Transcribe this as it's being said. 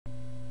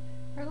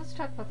Alright, let's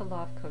talk about the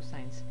law of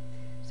cosines.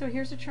 So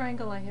here's a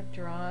triangle I have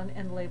drawn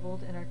and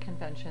labeled in our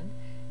convention,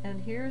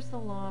 and here's the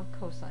law of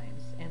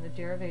cosines, and the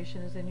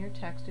derivation is in your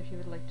text if you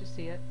would like to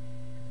see it.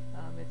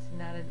 It's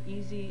not as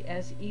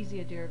easy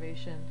a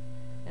derivation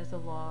as the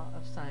law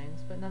of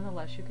sines, but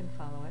nonetheless you can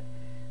follow it.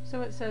 So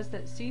it says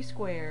that c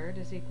squared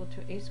is equal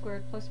to a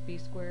squared plus b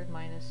squared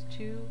minus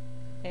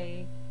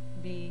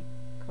 2ab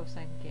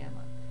cosine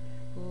gamma.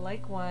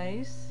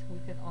 Likewise, we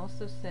could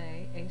also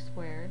say a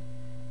squared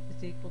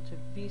is equal to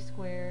b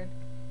squared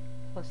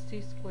plus c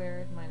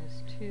squared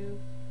minus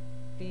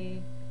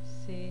 2bc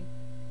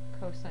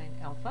cosine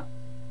alpha,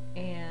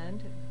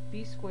 and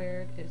b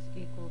squared is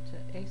equal to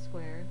a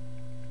squared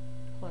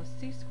plus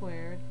c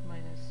squared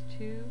minus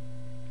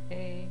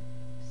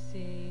 2ac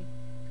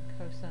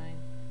cosine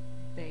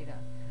beta.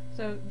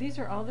 So these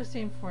are all the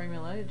same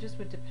formula. It just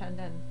would depend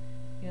on,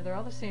 they're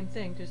all the same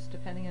thing, just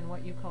depending on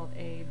what you called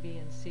A, B,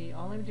 and C.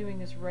 All I'm doing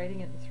is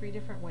writing it in 3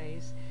 different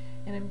ways,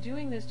 and I'm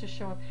doing this to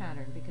show a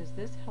pattern because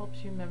this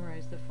helps you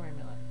memorize the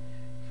formula.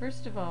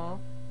 First of all,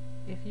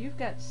 if you've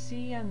got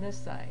C on this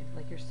side,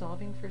 like you're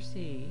solving for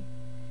C,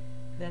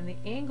 then the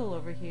angle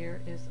over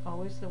here is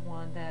always the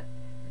one that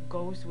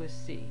goes with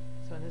C.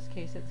 So in this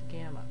case it's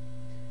gamma.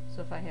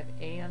 So if I have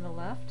A on the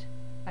left,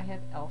 I have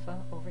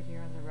alpha over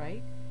here on the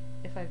right.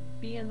 If I have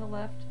B on the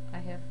left, I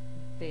have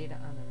beta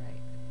on the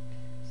right.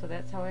 So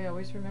that's how I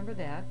always remember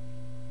that.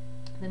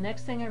 The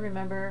next thing I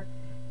remember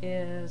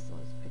is,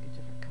 let's pick a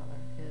different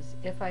color, is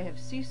if I have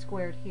C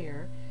squared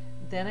here,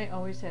 then I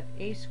always have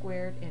A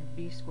squared and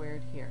B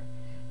squared here.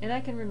 And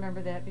I can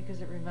remember that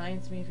because it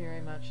reminds me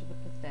very much of the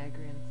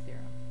Pythagorean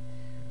theorem.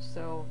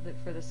 So that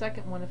for the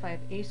second one, if I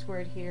have A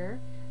squared here,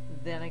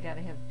 then I got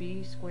to have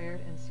B squared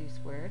and C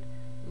squared.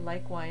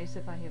 Likewise,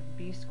 if I have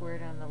B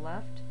squared on the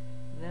left,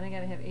 then I got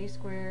to have A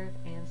squared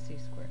and C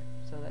squared.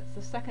 So that's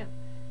the second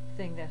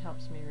thing that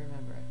helps me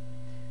remember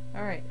it.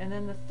 Alright, and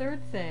then the third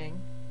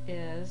thing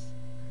is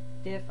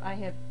if I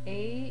have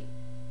A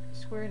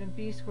squared and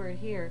B squared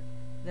here,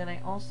 then I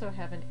also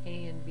have an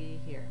A and B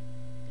here.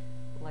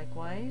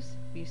 Likewise,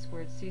 B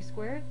squared C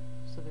squared,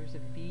 so there's a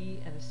B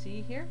and a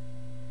C here,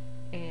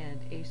 and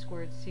A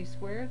squared C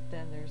squared,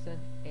 then there's an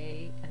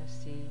A and a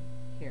C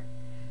here.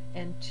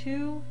 And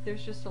 2,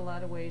 there's just a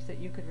lot of ways that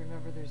you could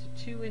remember there's a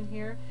 2 in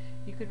here.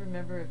 You could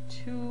remember a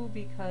 2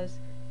 because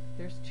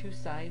there's 2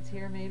 sides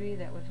here maybe.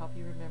 That would help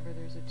you remember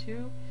there's a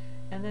 2.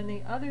 And then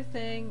the other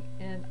thing,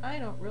 and I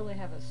don't really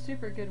have a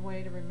super good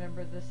way to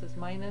remember this is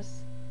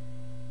minus,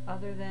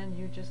 other than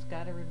you just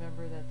got to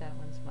remember that that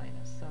one's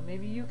minus. So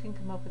maybe you can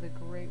come up with a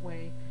great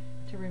way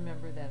to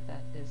remember that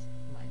that is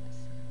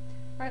minus.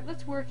 Alright,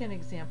 let's work an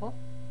example.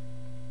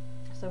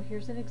 So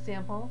here's an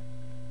example.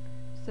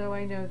 So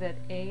I know that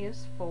A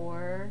is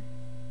 4,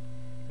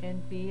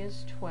 and B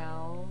is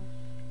 12,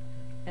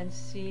 and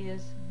C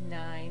is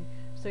 9.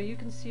 So you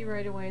can see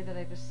right away that I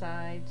have a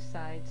side,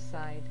 side,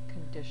 side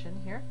condition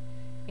here.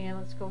 And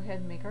let's go ahead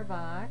and make our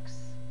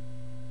box.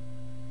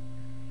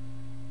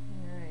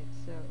 Alright,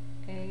 so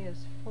A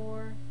is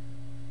 4,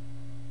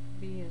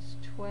 B is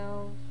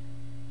 12,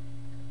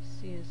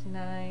 C is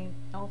 9,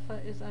 alpha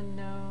is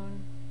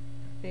unknown,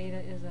 beta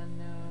is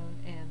unknown,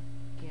 and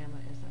gamma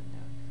is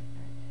unknown.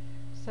 Right.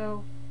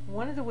 So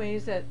one of the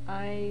ways that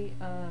I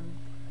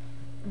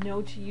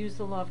know to use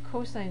the law of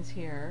cosines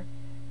here,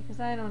 because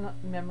I don't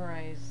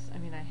memorize, I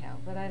mean I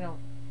have, but I don't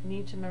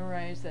need to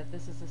memorize that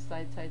this is a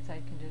side, side,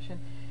 side condition.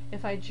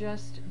 If I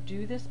just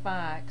do this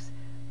box,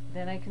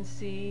 then I can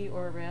see,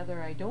 or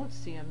rather I don't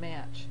see a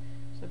match.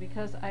 So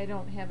because I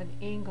don't have an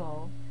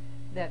angle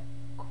that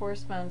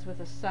corresponds with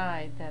a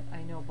side that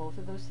I know both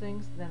of those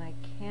things, then I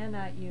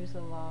cannot use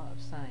the law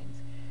of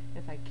sines.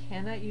 If I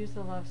cannot use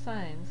the law of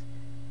sines,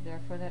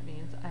 therefore that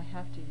means I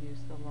have to use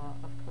the law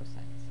of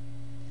cosines.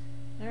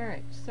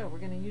 Alright, so we're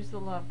going to use the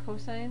law of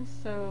cosines,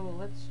 so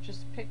let's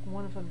just pick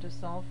one of them to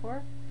solve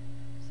for.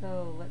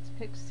 So let's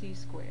pick C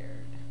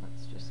squared.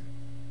 Let's just,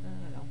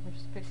 we'll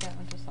just pick that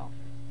one to solve.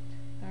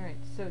 Alright,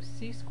 so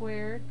C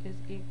squared is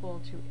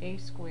equal to A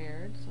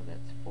squared, so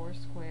that's 4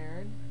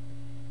 squared,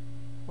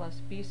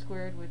 plus B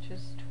squared, which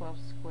is 12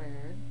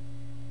 squared,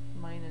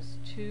 minus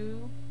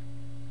 2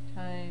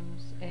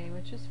 times A,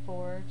 which is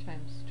 4,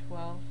 times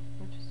 12,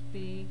 which is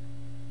B,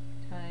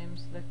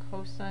 times the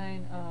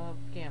cosine of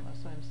gamma.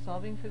 So I'm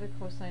solving for the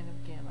cosine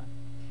of gamma.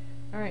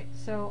 Alright,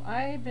 so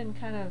I've been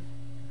kind of,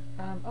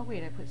 oh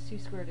wait, I put C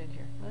squared in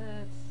here.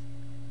 Let's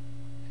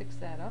fix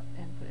that up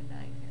and put a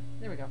 9 here.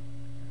 There we go.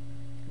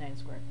 9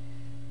 squared.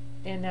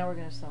 And now we're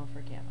going to solve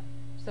for gamma.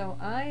 So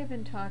I've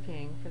been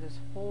talking for this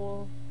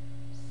whole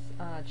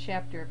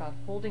chapter about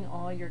holding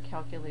all your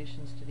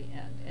calculations to the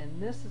end,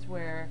 and this is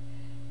where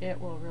it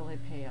will really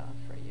pay off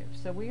for you.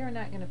 So we are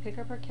not going to pick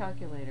up our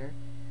calculator.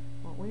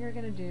 What we are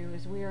going to do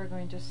is we are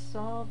going to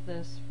solve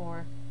this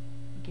for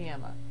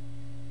gamma.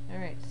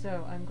 Alright,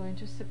 so I'm going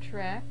to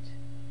subtract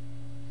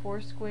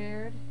 4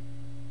 squared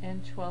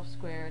and 12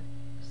 squared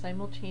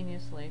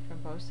simultaneously from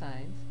both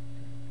sides.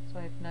 So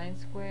I have 9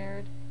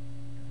 squared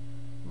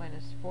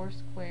minus 4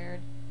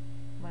 squared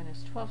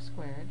minus 12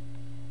 squared,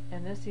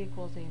 and this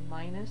equals a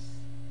minus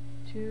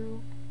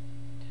 2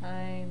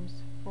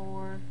 times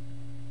 4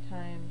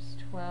 times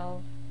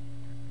 12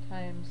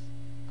 times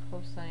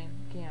cosine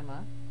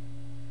gamma.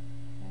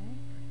 Okay?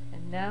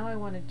 And now I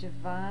want to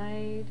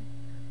divide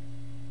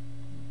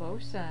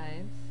both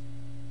sides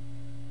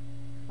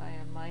by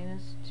a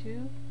minus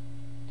 2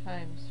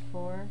 times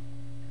 4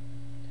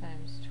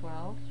 times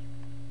 12.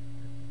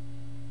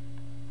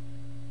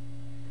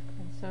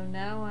 And so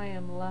now I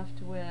am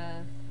left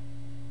with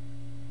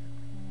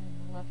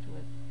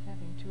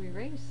having to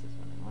erase is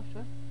what I'm left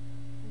with.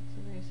 Let's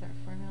erase our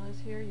formulas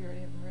here. You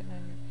already have them written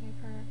on your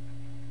paper.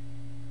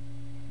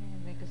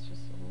 And make us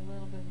just a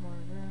little bit more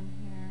room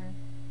here.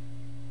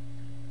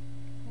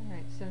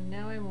 Alright, so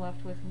now I'm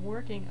left with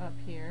working up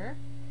here.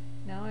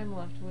 Now I'm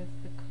left with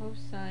the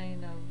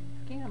cosine of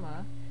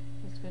gamma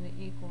is going to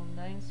equal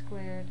 9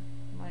 squared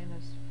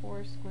minus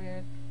 4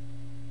 squared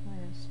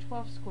minus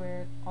 12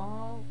 squared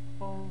all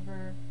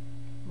over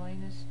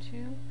minus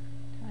 2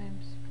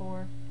 times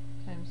 4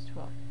 times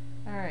 12.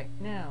 Alright,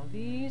 now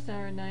these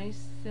are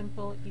nice,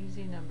 simple,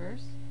 easy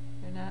numbers.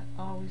 They're not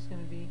always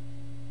going to be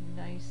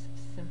nice,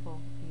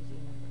 simple, easy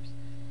numbers.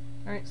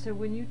 Alright, so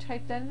when you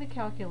type that in the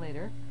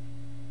calculator,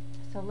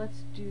 so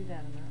let's do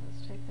that a minute.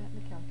 Let's type that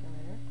in the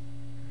calculator.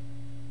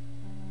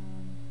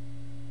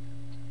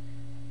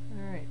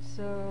 Alright,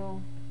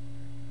 so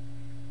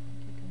I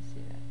think you can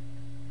see that.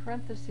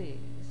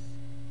 Parentheses.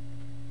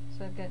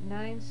 So I've got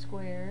 9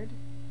 squared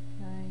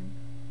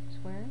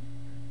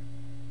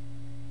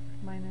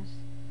minus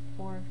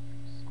 4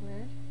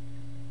 squared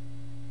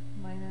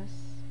minus,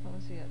 what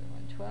was the other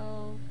one?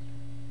 12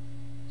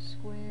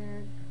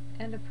 squared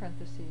and a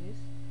parentheses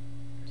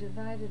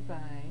divided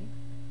by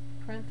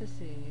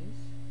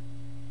parentheses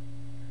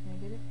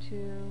negative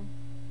 2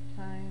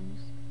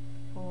 times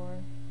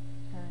 4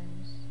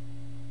 times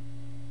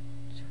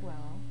 12.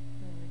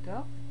 There we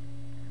go.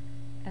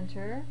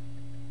 Enter.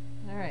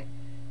 Alright,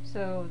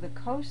 so the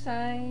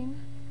cosine,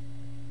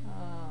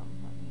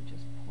 let me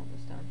just pull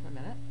this down for a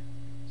minute.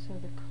 So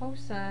the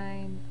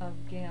cosine of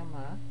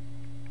gamma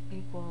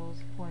equals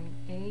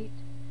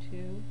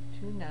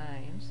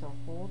 0.8229. So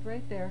hold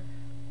right there.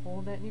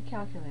 Hold that in your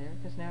calculator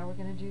because now we're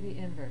going to do the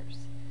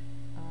inverse.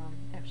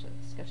 Actually,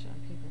 let's sketch it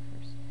on paper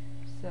first.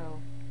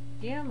 So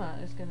gamma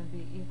is going to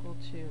be equal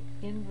to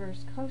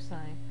inverse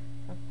cosine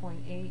of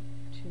 0.8229.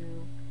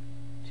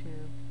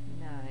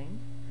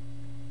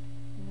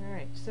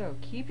 Alright, so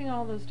keeping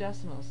all those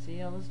decimals,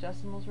 see all those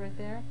decimals right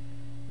there?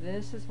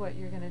 This is what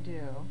you're going to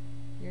do.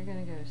 You're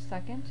going to go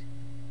second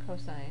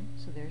cosine,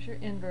 so there's your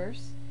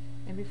inverse.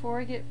 And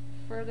before I get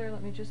further,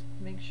 let me just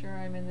make sure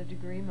I'm in the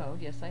degree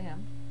mode. Yes, I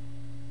am.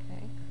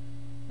 Okay.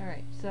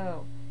 Alright,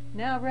 so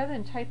now rather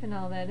than typing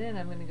all that in,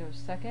 I'm going to go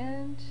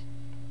second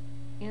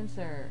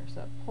answer.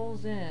 So it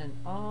pulls in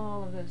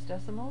all of those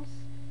decimals,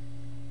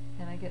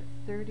 and I get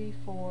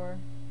 34.6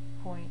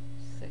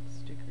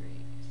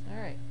 degrees.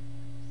 Alright.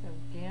 So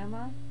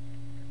gamma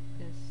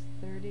is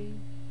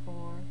 34.6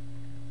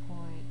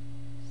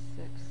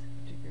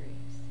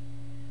 degrees.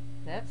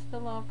 That's the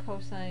law of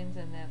cosines,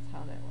 and that's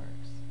how that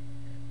works.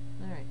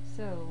 Alright,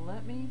 so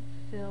let me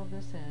fill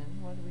this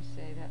in. What do we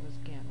say? That was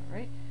gamma,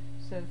 right?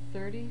 So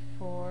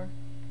 34.6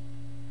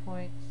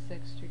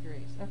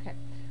 degrees. Okay,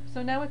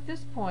 so now at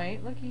this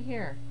point, looky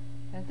here.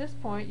 At this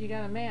point, you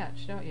got to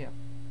match, don't you?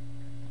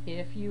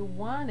 If you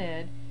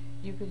wanted,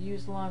 you could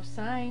use law of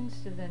sines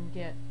to then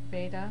get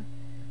beta,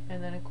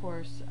 and then of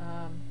course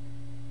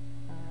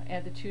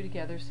add the two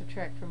together,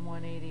 subtract from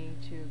 180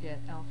 to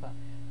get alpha.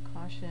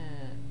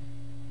 Caution,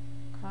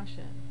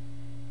 caution.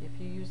 If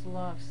you use the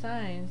law of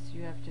sines,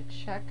 you have to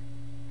check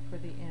for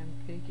the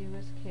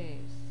ambiguous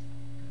case.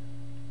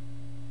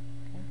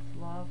 Okay, it's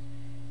law of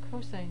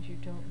cosines, you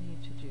don't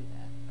need to do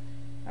that.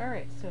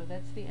 Alright, so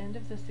that's the end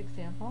of this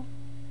example.